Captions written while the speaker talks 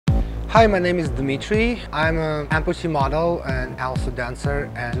Hi, my name is Dmitry. I'm an amputee model and also dancer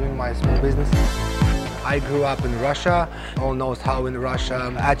and doing my small business. I grew up in Russia. All knows how in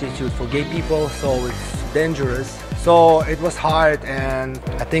Russia attitude for gay people, so it's dangerous. So it was hard, and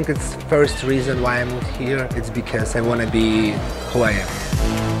I think it's first reason why I moved here. It's because I want to be who I am.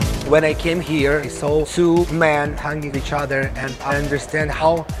 When I came here, I saw two men hugging each other, and I understand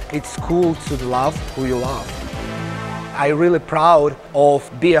how it's cool to love who you love. I'm really proud of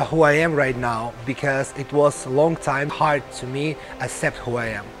being who I am right now, because it was a long time hard to me accept who I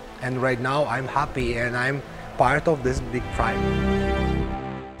am. And right now I'm happy and I'm part of this big pride.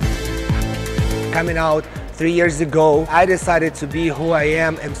 Coming out 3 years ago, I decided to be who I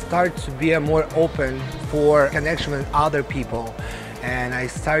am and start to be more open for connection with other people. And I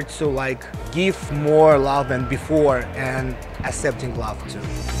start to give more love than before and accepting love too.